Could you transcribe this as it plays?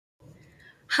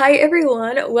Hi,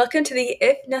 everyone. Welcome to the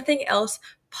If Nothing Else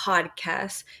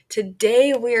podcast.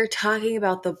 Today we are talking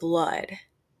about the blood.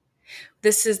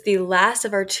 This is the last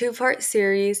of our two-part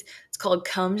series. It's called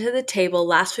Come to the Table.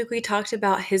 Last week we talked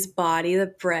about his body,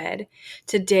 the bread.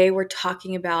 Today we're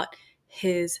talking about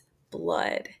his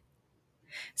blood.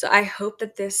 So I hope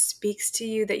that this speaks to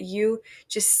you, that you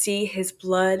just see his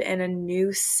blood in a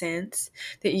new sense,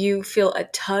 that you feel a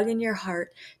tug in your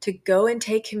heart to go and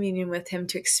take communion with him,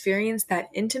 to experience that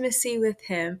intimacy with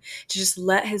him, to just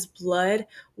let his blood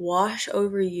wash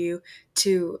over you,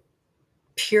 to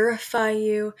purify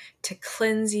you, to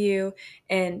cleanse you,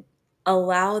 and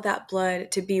allow that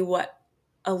blood to be what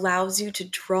allows you to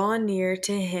draw near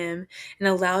to him and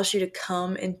allows you to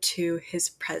come into his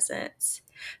presence.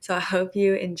 So I hope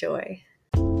you enjoy.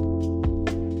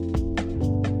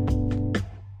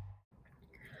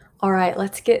 All right,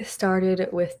 let's get started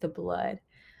with the blood.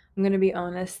 I'm going to be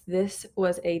honest, this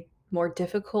was a more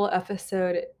difficult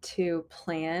episode to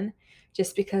plan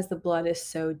just because the blood is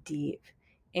so deep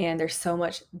and there's so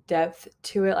much depth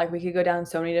to it. Like we could go down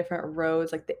so many different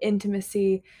roads, like the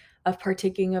intimacy of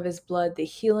partaking of his blood, the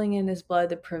healing in his blood,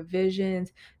 the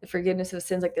provisions, the forgiveness of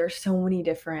sins. Like there's so many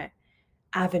different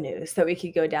avenues that we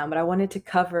could go down, but I wanted to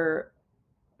cover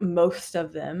most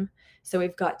of them. So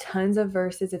we've got tons of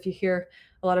verses. If you hear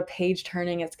a lot of page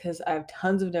turning, it's because I have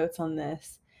tons of notes on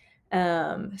this.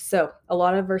 So a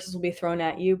lot of verses will be thrown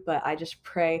at you, but I just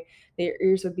pray that your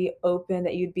ears would be open,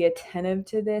 that you'd be attentive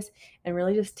to this and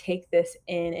really just take this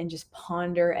in and just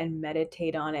ponder and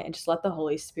meditate on it and just let the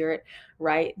Holy Spirit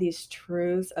write these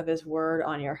truths of his word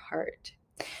on your heart.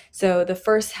 So the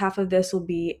first half of this will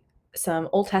be some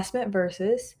Old Testament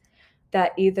verses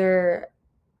that either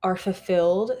are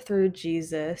fulfilled through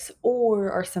Jesus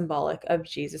or are symbolic of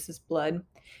Jesus's blood.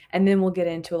 And then we'll get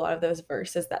into a lot of those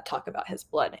verses that talk about his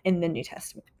blood in the New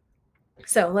Testament.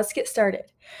 So let's get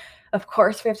started. Of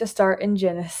course, we have to start in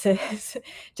Genesis.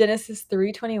 Genesis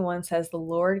 3:21 says, "The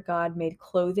Lord God made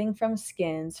clothing from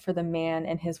skins for the man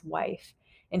and his wife,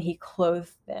 and he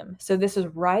clothed them." So this is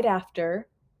right after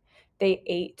they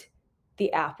ate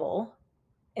the apple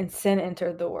and sin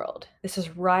entered the world. This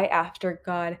is right after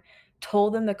God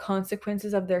told them the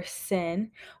consequences of their sin.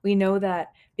 We know that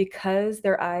because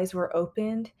their eyes were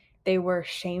opened, they were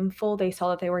shameful. They saw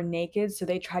that they were naked, so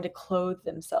they tried to clothe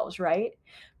themselves, right?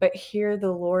 But here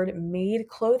the Lord made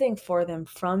clothing for them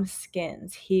from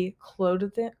skins. He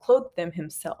clothed them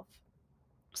himself.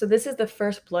 So this is the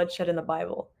first bloodshed in the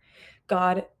Bible.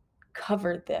 God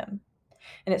covered them.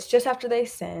 And it's just after they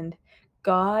sinned,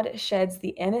 God sheds the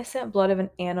innocent blood of an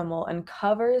animal and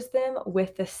covers them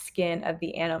with the skin of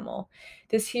the animal.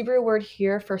 This Hebrew word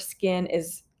here for skin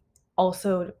is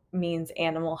also means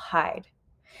animal hide.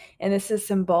 And this is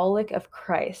symbolic of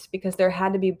Christ because there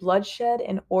had to be bloodshed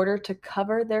in order to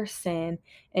cover their sin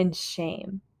and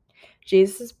shame.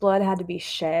 Jesus' blood had to be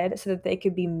shed so that they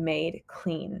could be made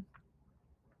clean.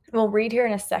 We'll read here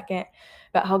in a second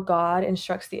about how God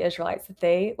instructs the Israelites that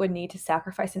they would need to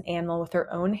sacrifice an animal with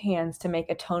their own hands to make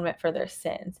atonement for their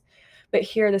sins. But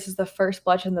here, this is the first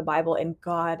bloodshed in the Bible, and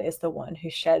God is the one who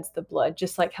sheds the blood,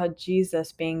 just like how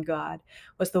Jesus, being God,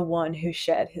 was the one who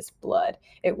shed his blood.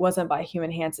 It wasn't by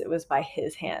human hands, it was by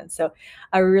his hands. So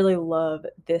I really love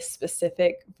this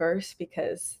specific verse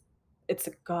because it's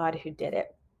God who did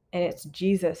it, and it's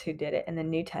Jesus who did it in the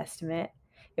New Testament.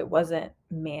 It wasn't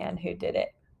man who did it.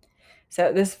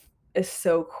 So this is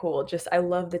so cool. Just I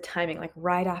love the timing, like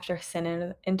right after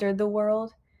sin entered the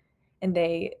world and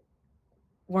they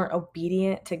weren't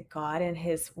obedient to God and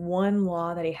his one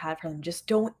law that he had for them. Just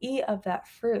don't eat of that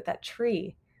fruit, that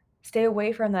tree. Stay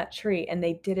away from that tree. And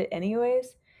they did it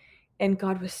anyways. And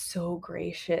God was so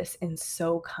gracious and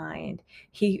so kind.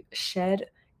 He shed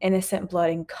innocent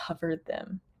blood and covered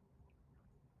them.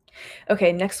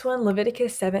 Okay, next one,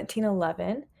 Leviticus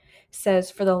 17:11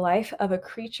 says, "For the life of a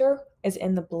creature is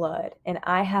in the blood, and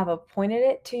I have appointed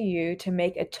it to you to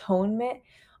make atonement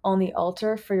on the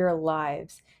altar for your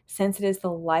lives, since it is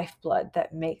the lifeblood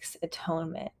that makes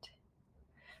atonement."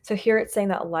 So here it's saying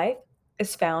that life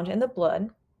is found in the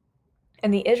blood,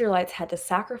 and the Israelites had to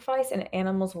sacrifice an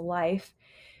animal's life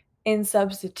in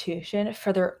substitution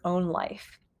for their own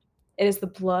life. It is the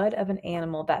blood of an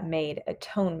animal that made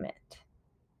atonement.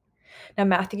 Now,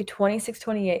 Matthew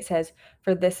 26:28 says,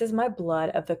 "For this is my blood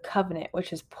of the covenant,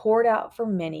 which is poured out for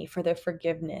many for the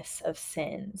forgiveness of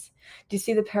sins." Do you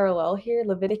see the parallel here?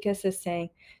 Leviticus is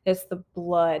saying that it's the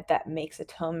blood that makes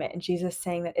atonement, and Jesus is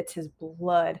saying that it's his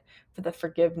blood for the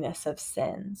forgiveness of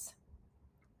sins.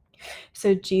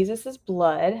 So, Jesus'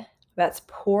 blood that's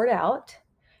poured out,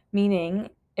 meaning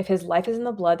if his life is in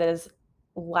the blood, that his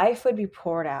life would be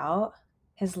poured out,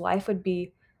 his life would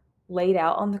be laid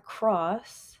out on the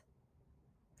cross,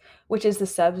 which is the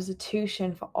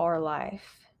substitution for our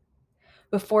life.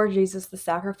 Before Jesus, the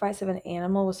sacrifice of an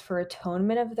animal was for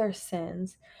atonement of their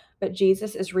sins, but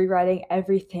Jesus is rewriting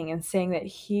everything and saying that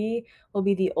he will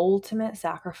be the ultimate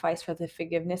sacrifice for the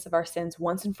forgiveness of our sins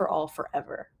once and for all,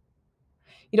 forever.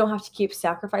 You don't have to keep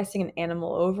sacrificing an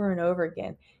animal over and over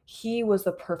again. He was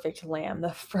the perfect lamb,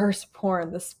 the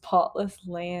firstborn, the spotless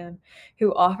lamb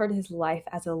who offered his life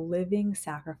as a living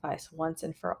sacrifice once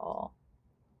and for all.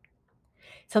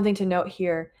 Something to note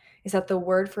here is that the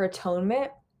word for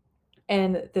atonement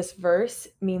in this verse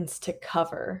means to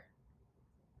cover.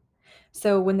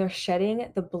 So when they're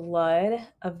shedding the blood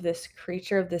of this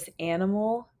creature, of this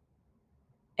animal,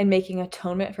 and making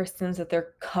atonement for sins, that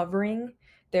they're covering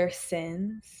their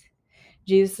sins.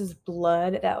 Jesus'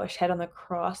 blood that was shed on the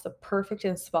cross, the perfect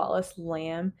and spotless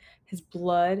lamb, his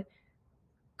blood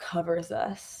covers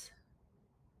us.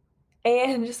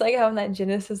 And just like how in that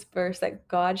Genesis verse that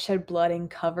God shed blood and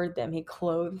covered them, he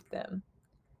clothed them.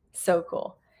 So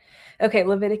cool. Okay,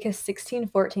 Leviticus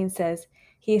 16:14 says,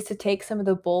 he is to take some of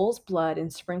the bull's blood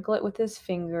and sprinkle it with his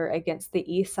finger against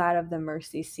the east side of the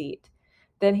mercy seat.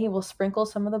 Then he will sprinkle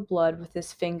some of the blood with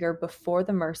his finger before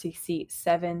the mercy seat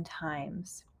 7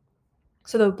 times.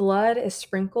 So the blood is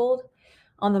sprinkled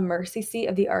on the mercy seat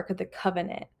of the Ark of the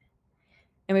Covenant.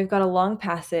 And we've got a long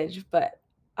passage, but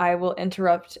I will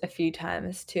interrupt a few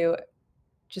times to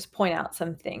just point out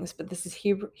some things. But this is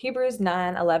Hebrews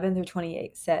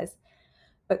 9:11-28 says,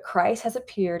 but Christ has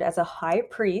appeared as a high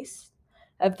priest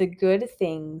of the good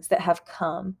things that have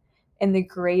come in the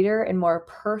greater and more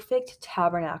perfect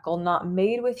tabernacle, not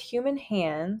made with human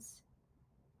hands.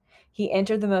 He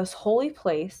entered the most holy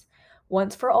place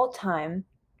once for all time,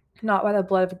 not by the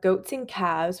blood of goats and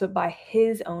calves, but by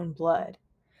his own blood,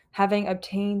 having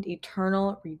obtained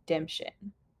eternal redemption.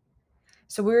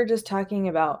 So we were just talking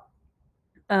about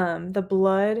the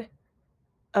blood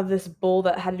of this bull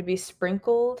that had to be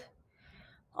sprinkled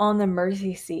on the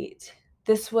mercy seat.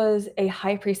 This was a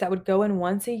high priest that would go in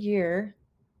once a year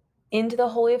into the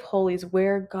Holy of Holies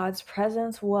where God's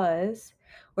presence was,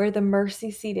 where the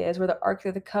mercy seat is, where the Ark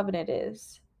of the Covenant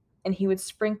is, and he would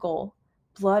sprinkle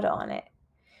blood on it.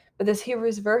 But this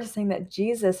Hebrews verse is saying that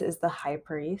Jesus is the high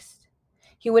priest.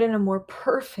 He went in a more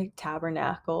perfect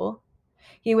tabernacle.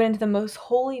 He went into the most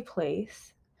holy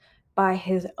place by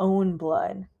his own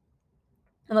blood.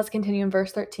 And let's continue in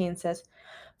verse 13. It says,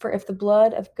 for if the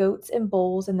blood of goats and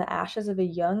bulls and the ashes of a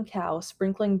young cow,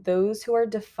 sprinkling those who are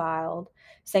defiled,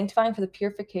 sanctifying for the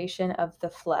purification of the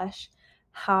flesh,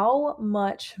 how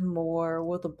much more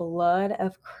will the blood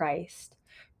of Christ,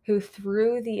 who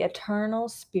through the eternal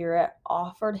Spirit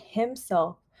offered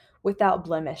himself without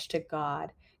blemish to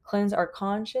God, cleanse our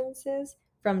consciences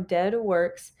from dead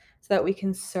works so that we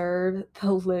can serve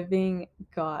the living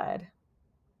God.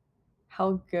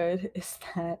 How good is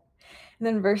that? And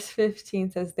then verse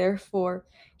 15 says, therefore,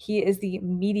 he is the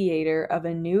mediator of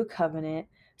a new covenant,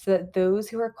 so that those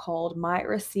who are called might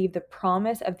receive the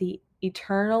promise of the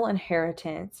eternal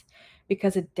inheritance,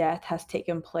 because a death has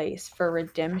taken place for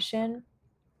redemption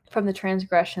from the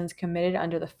transgressions committed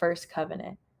under the first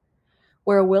covenant.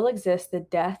 Where a will exists, the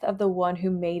death of the one who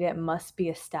made it must be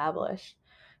established.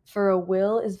 For a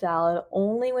will is valid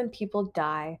only when people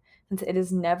die, since it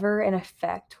is never in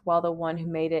effect while the one who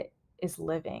made it is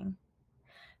living.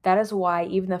 That is why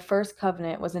even the first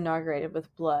covenant was inaugurated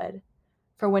with blood.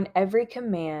 For when every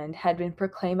command had been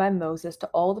proclaimed by Moses to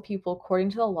all the people according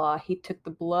to the law, he took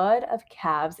the blood of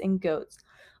calves and goats,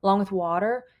 along with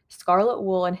water, scarlet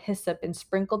wool, and hyssop, and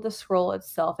sprinkled the scroll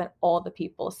itself and all the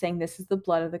people, saying, this is the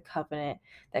blood of the covenant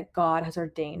that God has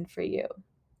ordained for you.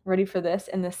 Ready for this?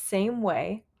 In the same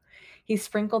way, he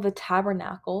sprinkled the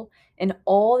tabernacle and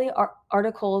all the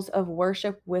articles of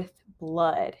worship with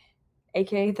blood,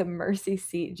 aka the mercy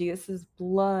seat. Jesus'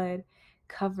 blood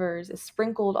is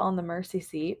sprinkled on the mercy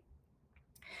seat.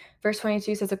 Verse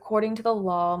 22 says, according to the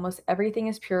law, almost everything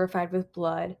is purified with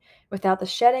blood. Without the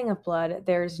shedding of blood,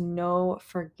 there's no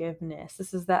forgiveness.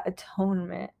 This is that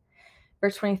atonement.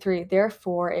 Verse 23,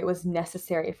 therefore it was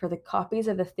necessary for the copies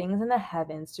of the things in the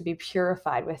heavens to be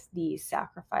purified with these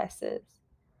sacrifices,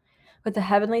 but the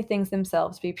heavenly things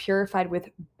themselves be purified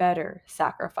with better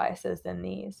sacrifices than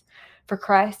these. For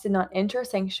Christ did not enter a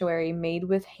sanctuary made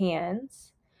with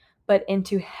hands, but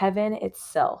into heaven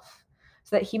itself,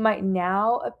 so that he might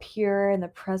now appear in the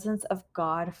presence of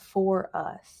God for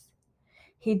us.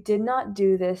 He did not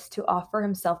do this to offer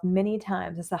himself many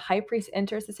times, as the high priest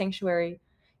enters the sanctuary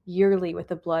yearly with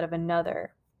the blood of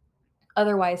another.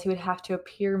 Otherwise, he would have to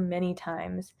appear many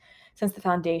times since the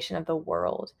foundation of the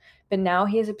world. But now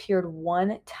he has appeared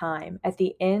one time at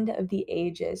the end of the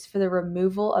ages for the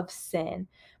removal of sin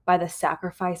by the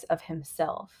sacrifice of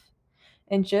himself.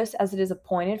 And just as it is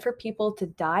appointed for people to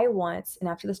die once and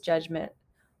after this judgment,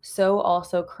 so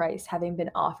also Christ, having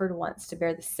been offered once to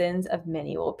bear the sins of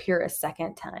many, will appear a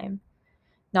second time,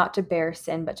 not to bear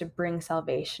sin, but to bring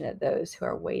salvation to those who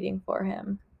are waiting for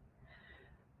him.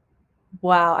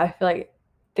 Wow, I feel like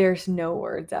there's no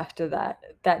words after that.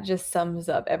 That just sums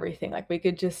up everything. Like we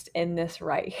could just end this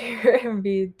right here and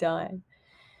be done.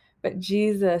 But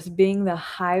Jesus, being the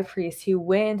high priest, he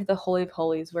went into the Holy of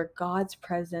Holies where God's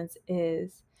presence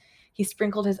is. He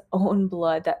sprinkled his own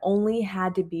blood that only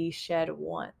had to be shed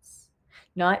once,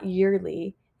 not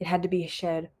yearly. It had to be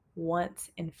shed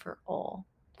once and for all,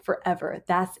 forever.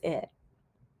 That's it.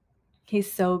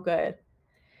 He's so good.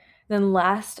 Then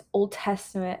last Old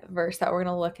Testament verse that we're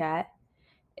going to look at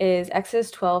is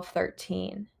Exodus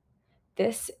 12:13.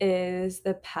 This is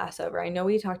the Passover. I know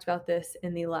we talked about this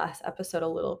in the last episode a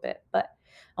little bit, but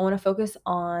I want to focus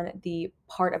on the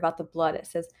part about the blood. It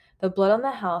says, "The blood on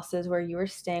the houses where you are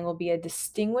staying will be a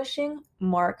distinguishing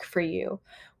mark for you.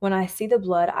 When I see the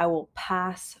blood, I will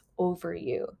pass over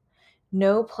you.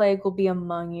 No plague will be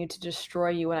among you to destroy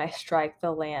you when I strike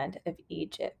the land of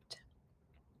Egypt."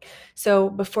 So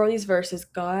before these verses,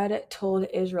 God told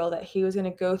Israel that he was going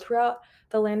to go throughout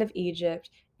the land of Egypt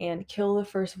and kill the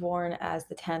firstborn as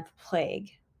the 10th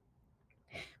plague.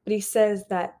 But he says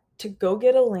that to go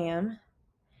get a lamb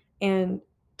and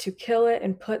to kill it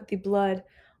and put the blood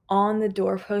on the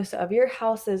doorposts of your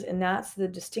houses, and that's the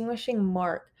distinguishing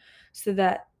mark so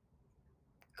that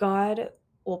God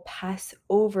will pass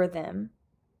over them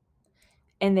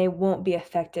and they won't be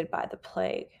affected by the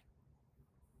plague.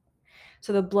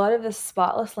 So the blood of the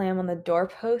spotless lamb on the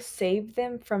doorpost saved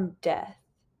them from death.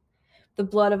 The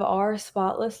blood of our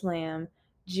spotless lamb,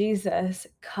 Jesus,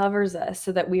 covers us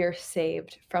so that we are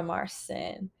saved from our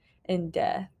sin and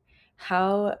death.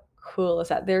 How cool is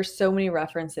that? There's so many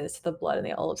references to the blood in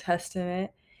the Old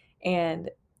Testament, and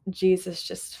Jesus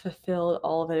just fulfilled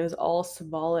all of it. It was all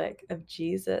symbolic of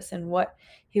Jesus and what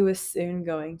he was soon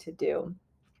going to do.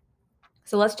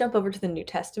 So let's jump over to the New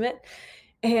Testament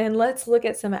and let's look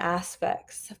at some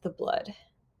aspects of the blood.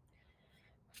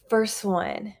 First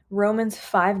one, Romans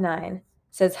 5:9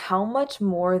 says, "How much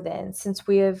more then, since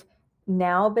we have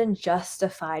now been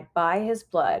justified by his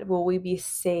blood, will we be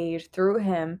saved through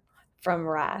him from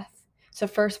wrath?" So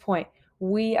first point,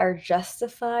 we are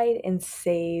justified and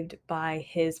saved by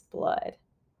his blood.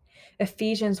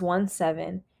 Ephesians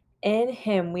 1:7, "In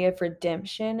him we have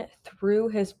redemption through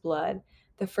his blood,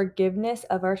 the forgiveness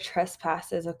of our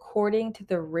trespasses according to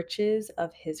the riches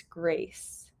of his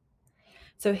grace."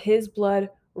 So his blood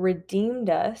redeemed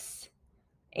us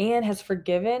and has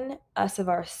forgiven us of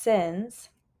our sins.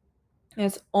 And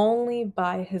it's only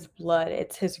by his blood.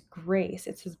 It's his grace.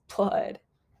 It's his blood.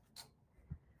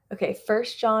 Okay,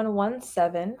 1 John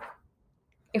 1:7.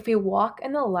 "If we walk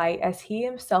in the light as he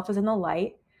himself is in the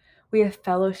light, we have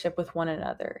fellowship with one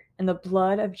another. And the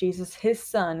blood of Jesus, his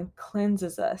son,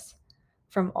 cleanses us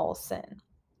from all sin."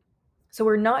 So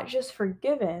we're not just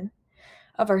forgiven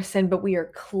of our sin, but we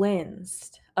are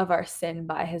cleansed of our sin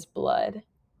by his blood.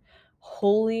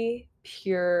 Holy,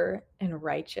 pure, and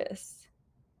righteous.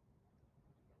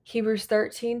 Hebrews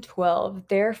 13:12,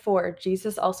 "Therefore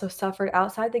Jesus also suffered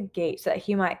outside the gate so that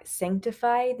he might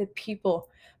sanctify the people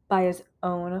by his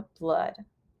own blood."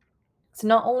 So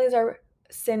not only is our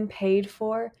sin paid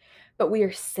for, but we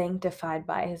are sanctified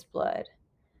by his blood.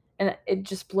 And it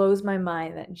just blows my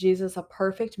mind that Jesus, a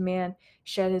perfect man,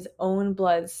 shed his own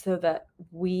blood so that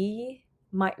we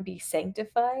might be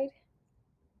sanctified.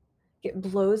 It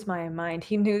blows my mind.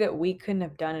 He knew that we couldn't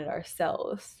have done it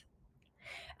ourselves.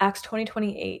 Acts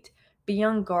 20:28, "Be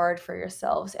on guard for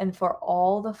yourselves and for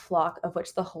all the flock of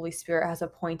which the Holy Spirit has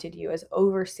appointed you as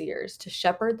overseers to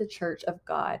shepherd the church of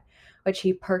God, which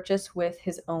he purchased with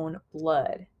his own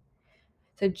blood."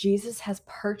 So Jesus has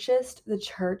purchased the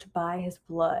church by his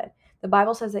blood. The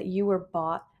Bible says that you were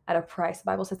bought at a price. The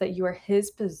Bible says that you are his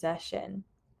possession.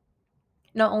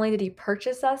 Not only did he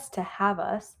purchase us to have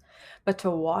us, but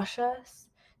to wash us,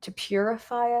 to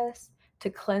purify us, to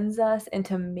cleanse us, and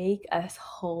to make us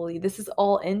holy. This is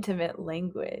all intimate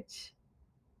language.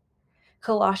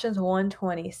 Colossians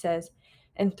 1:20 says,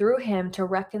 "And through him to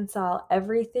reconcile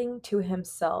everything to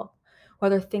himself,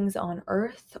 whether things on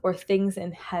earth or things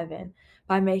in heaven,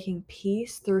 by making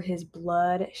peace through his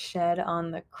blood shed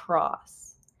on the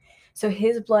cross." So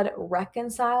his blood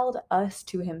reconciled us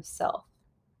to himself.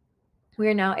 We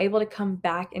are now able to come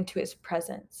back into his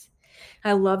presence.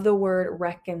 I love the word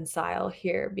reconcile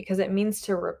here because it means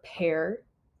to repair.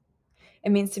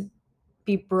 It means to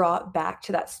be brought back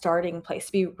to that starting place,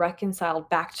 to be reconciled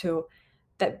back to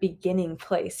that beginning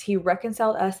place. He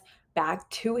reconciled us back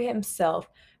to himself,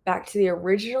 back to the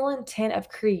original intent of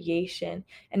creation,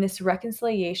 and this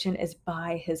reconciliation is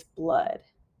by his blood.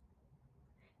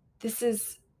 This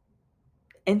is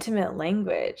intimate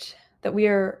language that we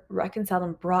are reconciled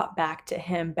and brought back to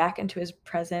him, back into his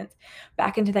presence,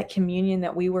 back into that communion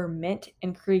that we were meant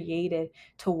and created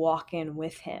to walk in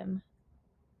with him.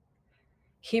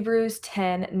 Hebrews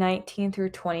 10:19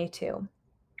 through 22.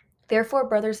 Therefore,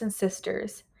 brothers and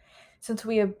sisters, since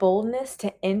we have boldness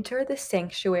to enter the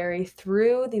sanctuary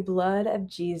through the blood of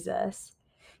Jesus,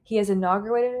 he has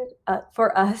inaugurated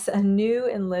for us a new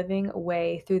and living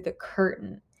way through the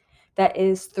curtain that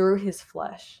is through his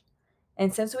flesh.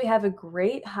 And since we have a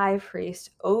great high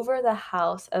priest over the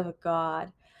house of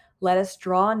God, let us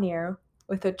draw near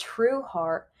with a true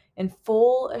heart and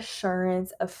full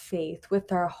assurance of faith,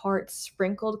 with our hearts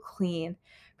sprinkled clean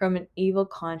from an evil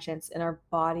conscience and our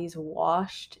bodies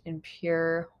washed in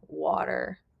pure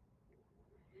water.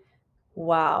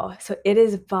 Wow. So it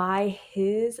is by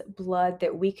his blood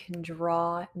that we can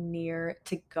draw near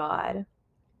to God.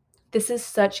 This is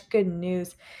such good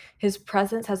news. His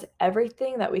presence has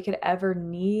everything that we could ever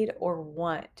need or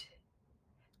want.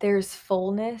 There's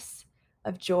fullness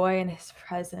of joy in his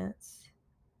presence.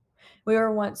 We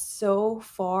were once so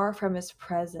far from his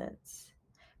presence,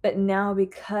 but now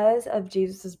because of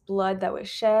Jesus' blood that was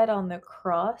shed on the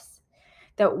cross,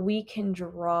 that we can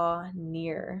draw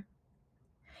near.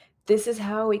 This is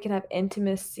how we can have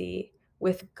intimacy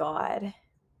with God.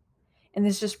 And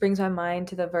this just brings my mind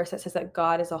to the verse that says that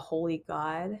God is a holy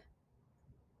God.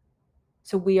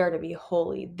 So we are to be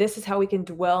holy. This is how we can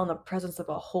dwell in the presence of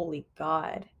a holy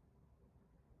God,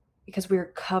 because we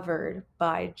are covered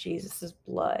by Jesus'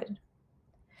 blood.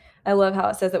 I love how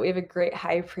it says that we have a great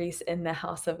high priest in the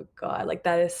house of God. Like,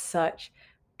 that is such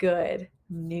good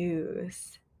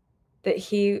news. That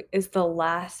he is the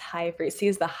last high priest. He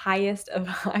is the highest of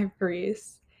high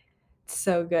priests. It's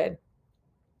so good.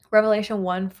 Revelation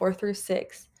 1:4 through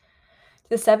 6. To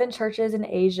the seven churches in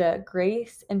Asia,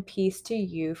 grace and peace to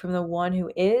you from the one who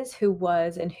is, who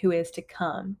was, and who is to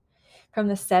come, from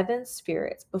the seven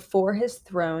spirits before his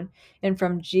throne, and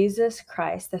from Jesus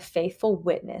Christ, the faithful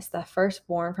witness, the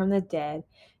firstborn from the dead,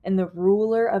 and the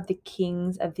ruler of the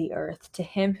kings of the earth, to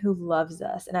him who loves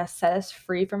us and has set us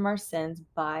free from our sins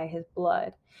by his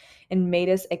blood, and made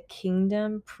us a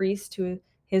kingdom, priest to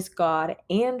his God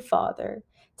and Father.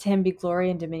 To him be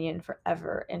glory and dominion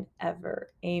forever and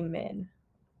ever. Amen.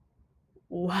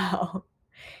 Wow.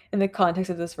 And the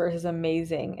context of this verse is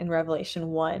amazing in Revelation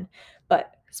 1.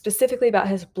 But specifically about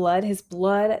his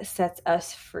blood sets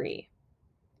us free.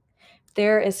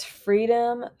 There is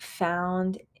freedom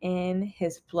found in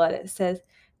his blood. It says,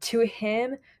 to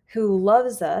him who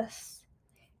loves us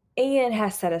and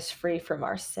has set us free from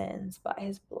our sins by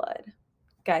his blood.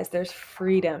 Guys, there's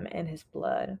freedom in his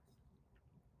blood.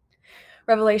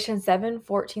 Revelation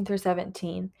 7:14 through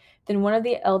 17. Then one of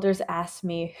the elders asked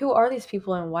me, who are these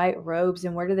people in white robes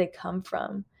and where do they come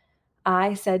from?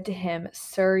 I said to him,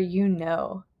 Sir, you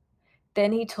know.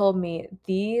 Then he told me,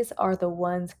 these are the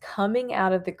ones coming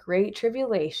out of the great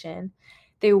tribulation.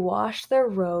 They washed their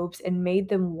robes and made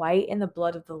them white in the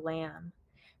blood of the Lamb.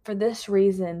 For this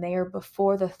reason, they are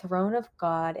before the throne of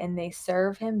God, and they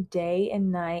serve him day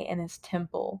and night in his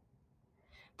temple.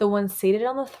 The one seated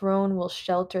on the throne will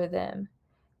shelter them.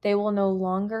 They will no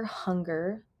longer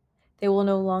hunger. They will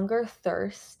no longer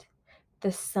thirst.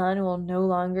 The sun will no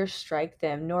longer strike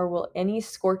them, nor will any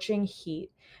scorching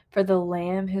heat, for the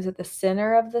Lamb who is at the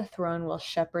center of the throne will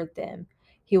shepherd them.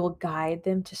 He will guide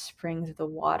them to springs of the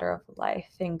water of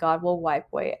life, and God will wipe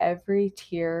away every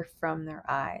tear from their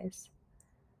eyes.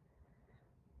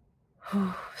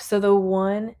 So the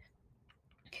one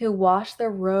who washed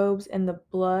their robes in the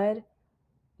blood,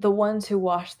 the ones who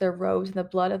washed their robes in the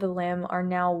blood of the Lamb are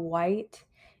now white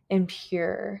and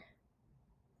pure.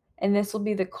 And this will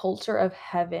be the culture of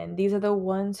heaven. These are the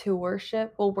ones who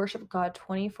will worship God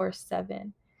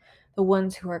 24/7. The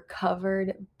ones who are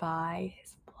covered by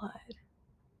his blood.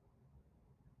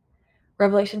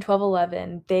 Revelation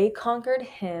 12:11. They conquered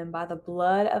him by the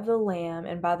blood of the Lamb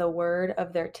and by the word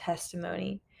of their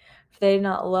testimony. For they did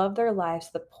not love their lives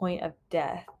to the point of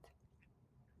death.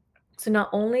 So not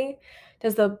only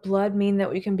does the blood mean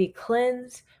that we can be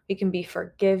cleansed, we can be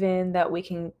forgiven, that we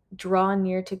can draw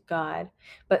near to God,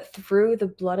 but through the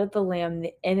blood of the Lamb,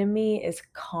 the enemy is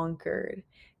conquered.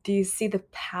 Do you see the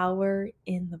power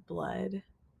in the blood?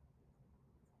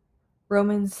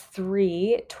 Romans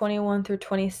 3:21 through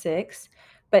 26.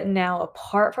 But now,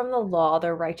 apart from the law,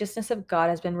 the righteousness of God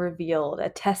has been revealed,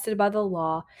 attested by the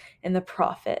law and the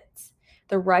prophets.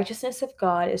 The righteousness of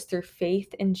God is through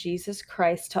faith in Jesus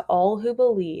Christ to all who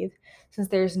believe, since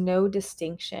there is no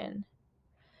distinction.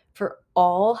 For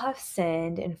all have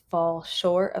sinned and fall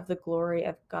short of the glory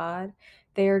of God.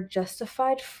 They are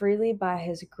justified freely by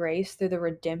his grace through the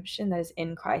redemption that is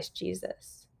in Christ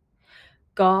Jesus.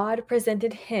 God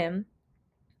presented him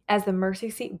as the mercy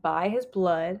seat by his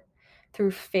blood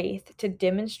through faith to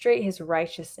demonstrate his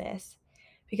righteousness,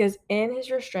 because in his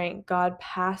restraint, God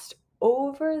passed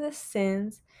over the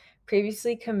sins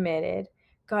previously committed.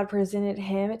 God presented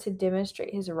him to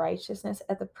demonstrate his righteousness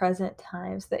at the present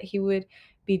time so that he would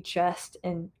be just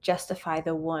and justify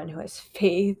the one who has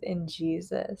faith in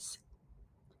Jesus.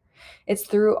 It's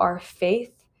through our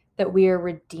faith that we are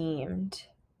redeemed.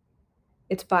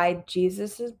 It's by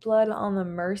Jesus' blood on the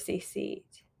mercy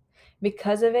seat.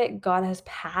 Because of it, God has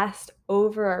passed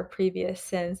over our previous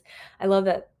sins. I love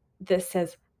that this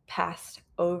says passed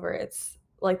over. It's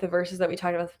like the verses that we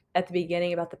talked about at the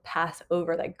beginning about the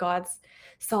Passover, that God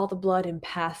saw the blood and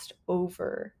passed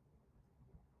over.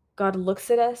 God looks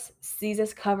at us, sees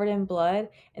us covered in blood,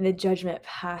 and the judgment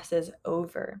passes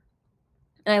over.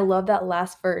 And I love that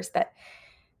last verse, that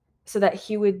so that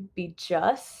he would be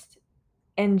just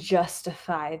and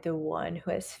justify the one who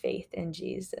has faith in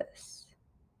Jesus.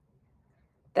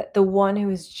 That the one who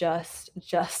is just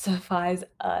justifies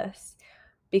us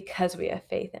because we have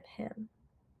faith in him.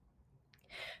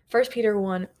 1 Peter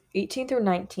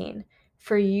 1:18-19.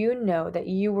 For you know that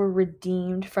you were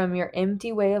redeemed from your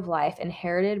empty way of life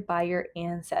inherited by your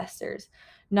ancestors,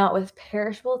 not with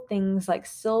perishable things like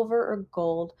silver or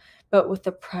gold, but with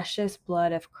the precious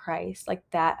blood of Christ, like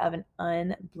that of an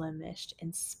unblemished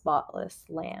and spotless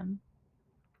lamb.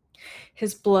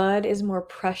 His blood is more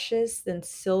precious than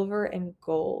silver and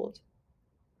gold.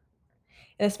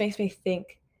 And this makes me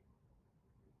think,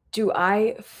 do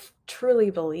I truly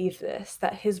believe this,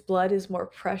 that his blood is more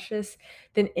precious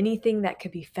than anything that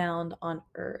could be found on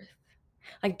earth?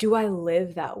 Like, do I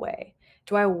live that way?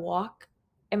 Do I walk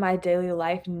in my daily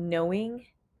life knowing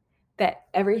that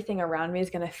everything around me is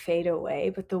going to fade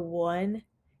away, but the one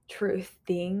true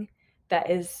thing that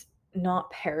is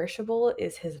not perishable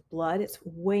is his blood? It's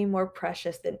way more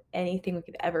precious than anything we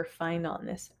could ever find on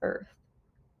this earth.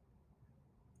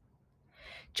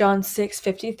 John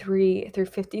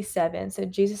 6:53-57. So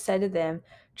Jesus said to them,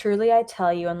 truly I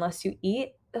tell you, unless you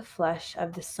eat the flesh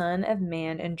of the Son of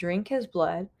Man and drink his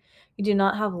blood, you do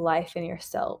not have life in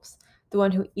yourselves. The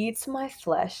one who eats my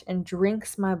flesh and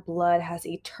drinks my blood has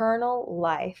eternal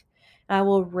life, and I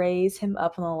will raise him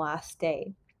up on the last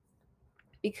day.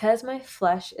 Because my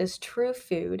flesh is true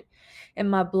food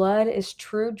and my blood is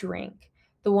true drink,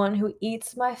 the one who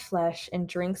eats my flesh and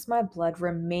drinks my blood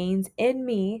remains in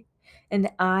me, and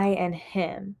I in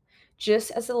him.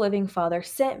 Just as the living Father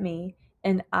sent me,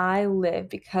 and I live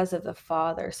because of the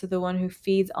Father, so the one who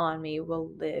feeds on me will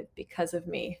live because of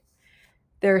me.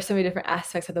 There are so many different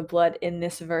aspects of the blood in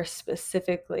this verse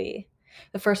specifically.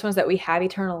 The first one is that we have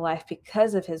eternal life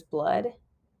because of his blood.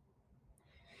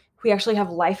 We actually have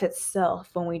life itself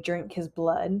when we drink his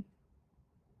blood.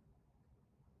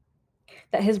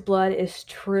 That his blood is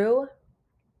true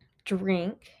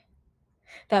drink.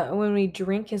 That when we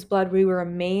drink his blood, we will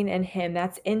remain in him.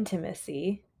 That's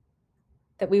intimacy.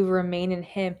 That we will remain in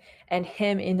him and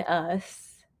him in us.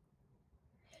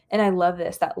 And I love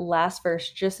this, that last verse,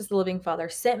 just as the living Father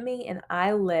sent me and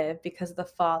I live because of the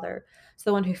Father. So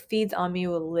the one who feeds on me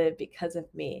will live because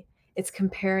of me. It's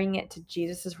comparing it to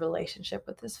Jesus' relationship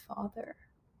with his Father.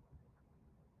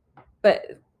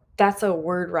 But that's a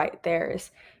word right there,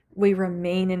 is we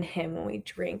remain in him when we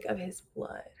drink of his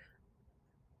blood.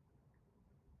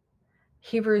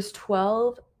 Hebrews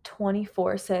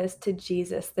 12:24 says, to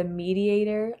Jesus, the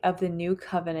mediator of the new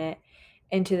covenant,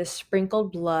 and to the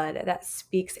sprinkled blood that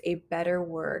speaks a better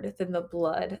word than the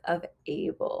blood of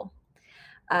Abel.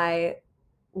 I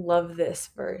love this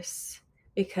verse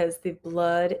because the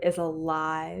blood is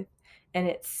alive and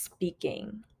it's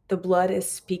speaking. The blood is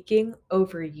speaking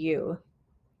over you.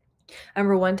 I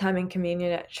remember one time in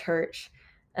communion at church,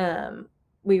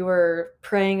 we were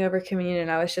praying over communion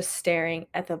and I was just staring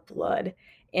at the blood,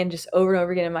 and just over and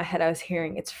over again in my head I was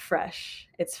hearing, it's fresh,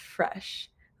 it's fresh.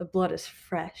 The blood is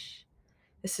fresh.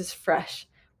 This is fresh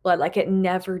blood, like it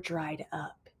never dried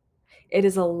up. It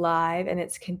is alive and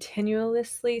it's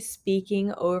continuously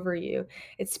speaking over you.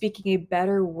 It's speaking a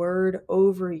better word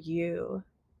over you.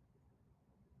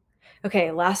 Okay,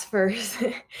 last verse.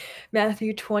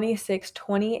 Matthew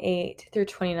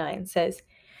 26:28-29 says,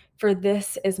 for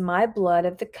this is my blood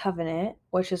of the covenant,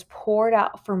 which is poured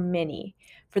out for many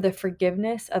for the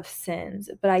forgiveness of sins.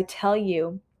 But I tell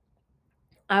you,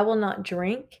 I will not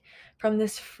drink from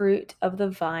this fruit of the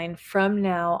vine from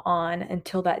now on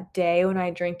until that day when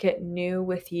I drink it new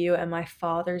with you in my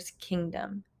Father's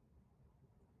kingdom."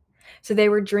 So they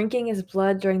were drinking his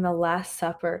blood during the Last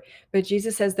Supper, but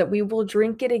Jesus says that we will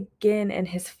drink it again in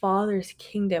his Father's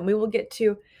kingdom. We will get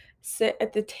to sit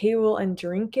at the table and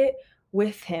drink it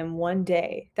with him one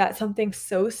day. That's something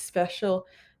so special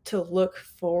to look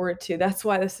forward to. That's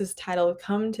why this is titled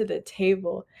Come to the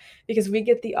Table, because we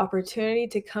get the opportunity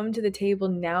to come to the table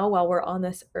now while we're on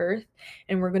this earth,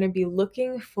 and we're going to be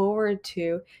looking forward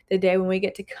to the day when we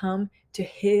get to come to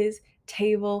his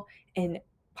table and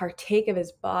partake of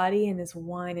his body and his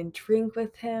wine and drink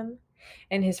with him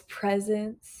in his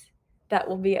presence. That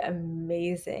will be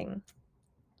amazing.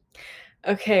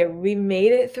 Okay, we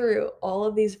made it through all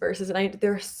of these verses, and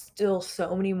there's still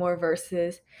so many more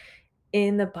verses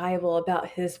in the Bible about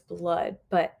his blood,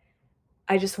 but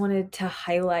I just wanted to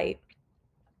highlight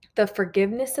the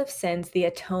forgiveness of sins, the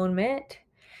atonement,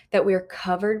 that we are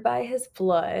covered by his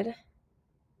blood,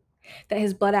 that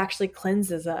his blood actually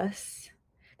cleanses us,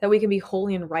 that we can be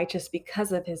holy and righteous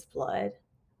because of his blood,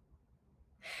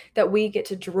 that we get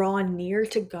to draw near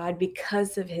to God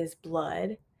because of his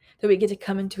blood, that we get to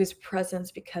come into his presence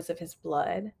because of his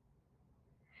blood,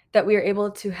 that we are able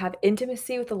to have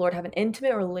intimacy with the Lord, have an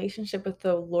intimate relationship with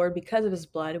the Lord because of his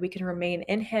blood. We can remain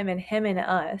in him and him in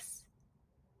us,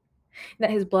 and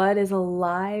that his blood is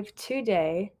alive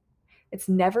today. It's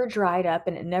never dried up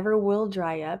and it never will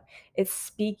dry up. It's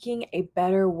speaking a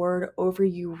better word over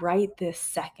you right this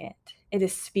second. It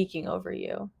is speaking over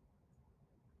you.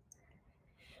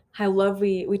 I love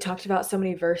we talked about so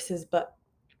many verses, but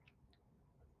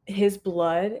his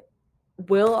blood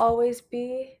will always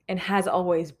be and has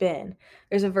always been.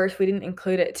 There's a verse, we didn't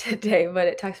include it today, but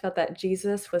it talks about that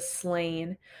Jesus was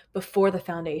slain before the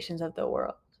foundations of the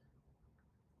world.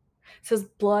 So his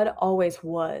blood always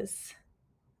was.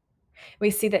 We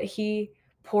see that he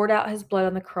poured out his blood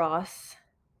on the cross,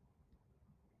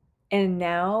 and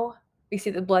now we see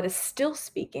the blood is still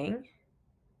speaking.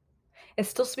 It's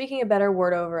still speaking a better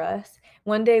word over us.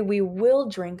 One day we will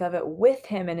drink of it with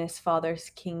him in his Father's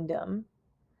kingdom.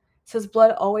 So his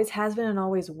blood always has been and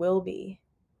always will be.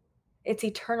 It's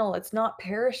eternal. It's not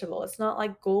perishable. It's not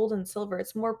like gold and silver.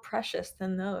 It's more precious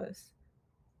than those.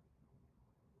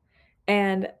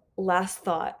 And last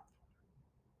thought,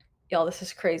 y'all, this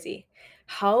is crazy.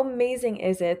 How amazing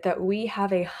is it that we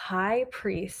have a high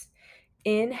priest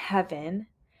in heaven,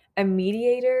 a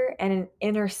mediator and an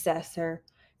intercessor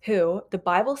who the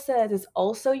Bible says is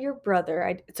also your brother.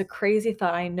 It's a crazy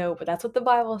thought, I know, but that's what the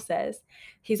Bible says.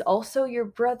 He's also your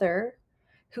brother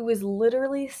who is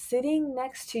literally sitting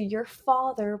next to your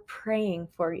Father praying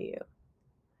for you,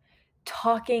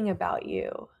 talking about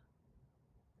you.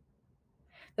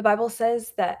 The Bible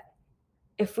says that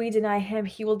if we deny him,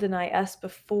 he will deny us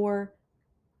before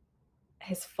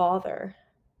his Father.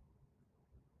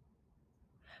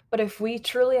 But if we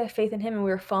truly have faith in him and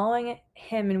we're following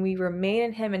him and we remain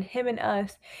in him in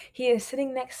us, he is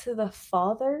sitting next to the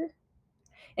Father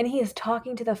and he is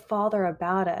talking to the Father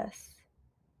about us.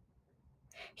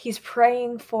 He's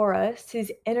praying for us.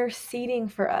 He's interceding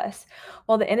for us.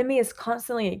 While the enemy is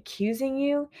constantly accusing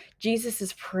you, Jesus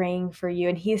is praying for you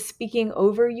and he is speaking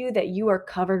over you that you are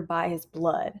covered by his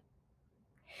blood.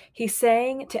 He's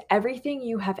saying to everything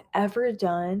you have ever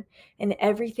done and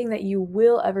everything that you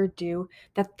will ever do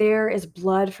that there is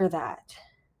blood for that.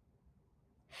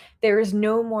 There is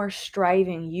no more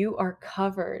striving. You are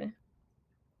covered.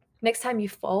 Next time you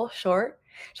fall short,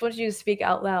 I just want you to speak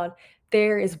out loud.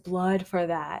 There is blood for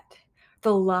that.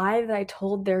 The lie that I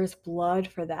told, there is blood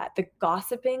for that. The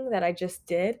gossiping that I just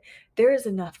did, there is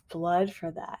enough blood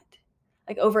for that.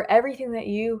 Like over everything that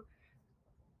you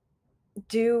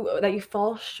do, that you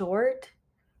fall short,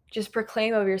 just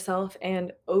proclaim over yourself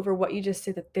and over what you just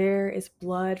did that there is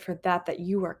blood for that, that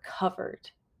you are covered.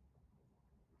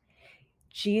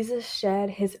 Jesus shed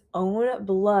his own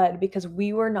blood because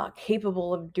we were not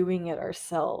capable of doing it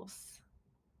ourselves.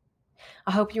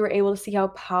 I hope you were able to see how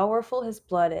powerful his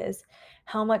blood is,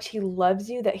 how much he loves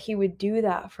you that he would do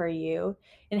that for you,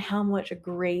 and how much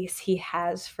grace he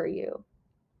has for you,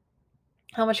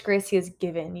 how much grace he has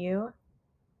given you,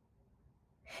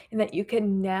 and that you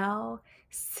can now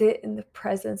sit in the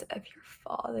presence of your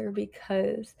Father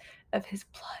because of his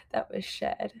blood that was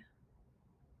shed.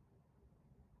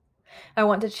 I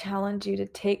want to challenge you to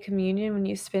take communion when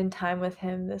you spend time with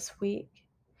him this week.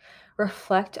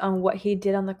 Reflect on what he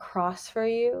did on the cross for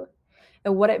you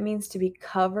and what it means to be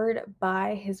covered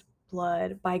by his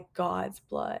blood, by God's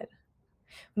blood.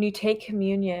 When you take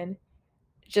communion,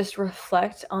 just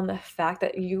reflect on the fact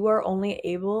that you are only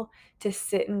able to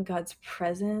sit in God's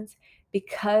presence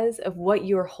because of what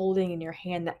you are holding in your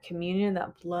hand, that communion,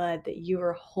 that blood that you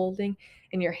are holding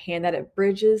in your hand, that it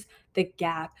bridges the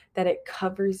gap, that it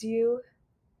covers you,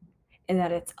 and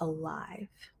that it's alive.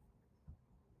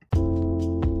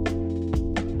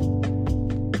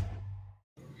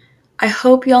 I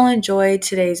hope y'all enjoyed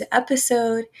today's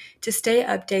episode. To stay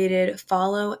updated,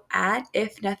 follow at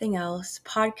If Nothing Else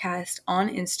podcast on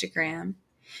Instagram.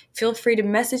 Feel free to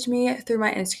message me through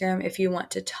my Instagram if you want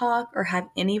to talk or have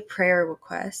any prayer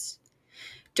requests.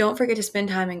 Don't forget to spend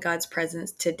time in God's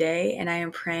presence today, and I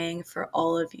am praying for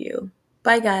all of you.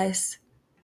 Bye, guys.